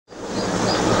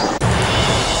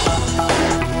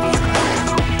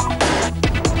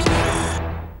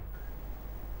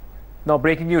Now,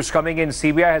 breaking news coming in.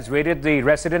 CBI has raided the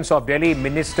residence of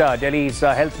Delhi's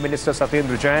Health Minister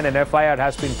Satyendar Jain. An FIR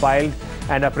has been filed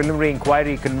and a preliminary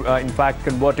inquiry in fact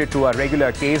converted to a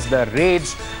regular case. The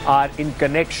raids are in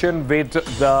connection with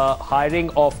the hiring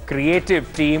of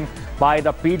creative team by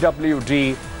the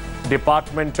PWD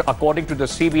department. According to the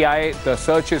CBI, the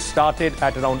searches started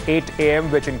at around 8 a.m.,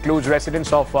 which includes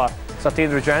residents of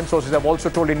Satyendar Jain. Sources have also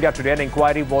told India Today an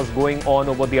inquiry was going on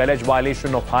over the alleged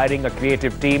violation of hiring a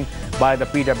creative team by the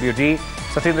PWD.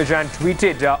 Satyendar Jain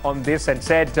tweeted on this and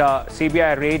said,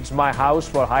 CBI raids my house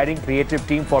for hiring creative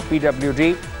team for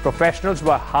PWD. Professionals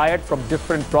were hired from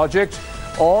different projects.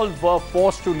 All were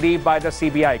forced to leave by the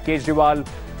CBI. Kejriwal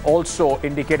also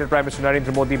indicated Prime Minister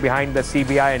Narendra Modi behind the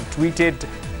CBI and tweeted,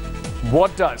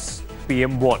 "What does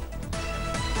PM want?"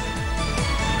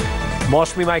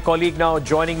 Maushmi, my colleague, now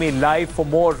joining me live for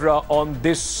more on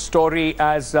this story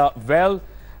as well.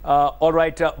 All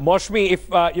right, Maushmi, if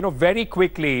very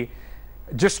quickly,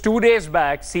 just 2 days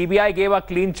back, CBI gave a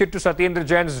clean chit to Satyendar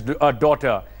Jain's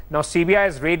daughter. Now, CBI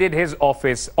has raided his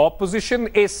office. Opposition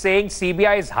is saying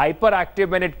CBI is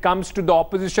hyperactive when it comes to the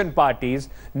opposition parties.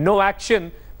 No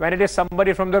action when it is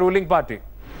somebody from the ruling party.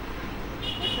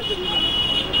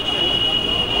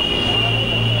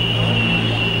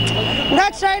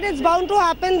 That's right. It's bound to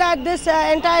happen that this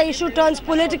entire issue turns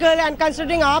political, and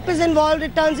considering AAP is involved,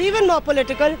 it turns even more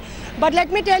political. But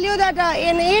let me tell you that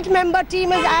an 8-member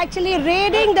team is actually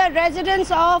raiding the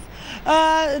residence of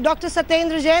Dr.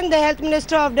 Satyendar Jain, the Health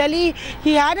Minister of Delhi.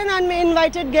 He had an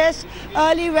uninvited guest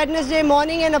early Wednesday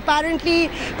morning, and apparently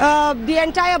the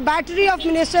entire battery of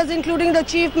ministers, including the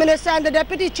Chief Minister and the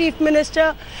Deputy Chief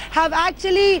Minister, have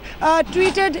actually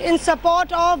tweeted in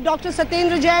support of Dr.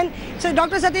 Satyendar Jain. So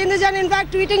Dr. Satyendar Jain, in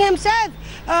fact, tweeting himself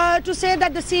to say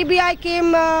that the CBI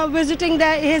came visiting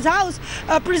his house.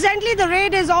 Presently, the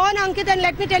raid is on, Ankit, and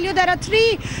let me tell you, there are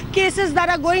 3 cases that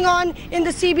are going on in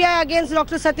the CBI against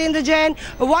Dr. Satyendar Jain.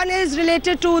 One is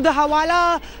related to the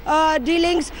Hawala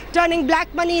dealings, turning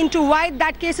black money into white.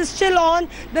 That case is still on.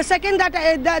 The second,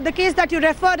 the case that you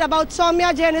referred about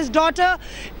Soumya Jain, his daughter,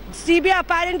 CBI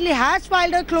apparently has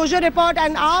filed a closure report,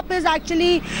 and AAP is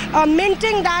actually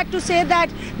minting that to say that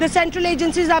the central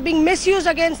agencies are being misused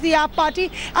against the AAP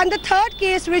party. And the third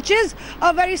case, which is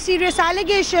a very serious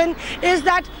allegation, is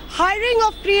that hiring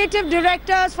of creative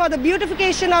directors for the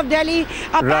beautification of Delhi.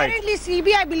 Apparently,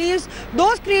 CBI believes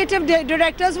those creative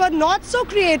directors were not so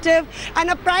creative, and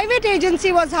a private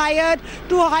agency was hired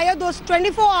to hire those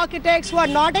 24 architects who are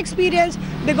not experienced.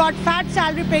 They got fat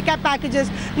salary pay cap packages.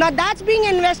 Now, that's being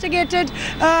investigated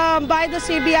by the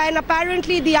CBI, and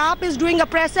apparently the AAP is doing a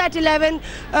press at 11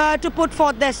 to put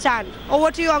forth their stand.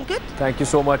 Over to you, Ankit. Thank you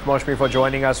so much, Maushmi, for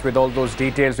joining us with all those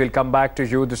details. We'll come back to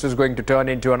you. This is going to turn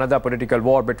into another political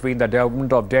war between the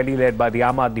government of Delhi, led by the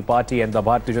Aam Aadmi Party, and the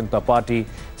Bharatiya Janata Party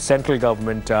central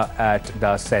government at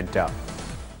the centre.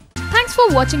 Thanks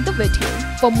for watching the video.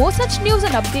 For more such news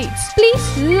and updates,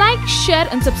 please like, share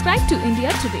and subscribe to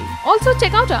India Today. Also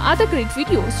check out our other great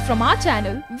videos from our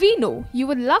channel. We know you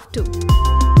will love to.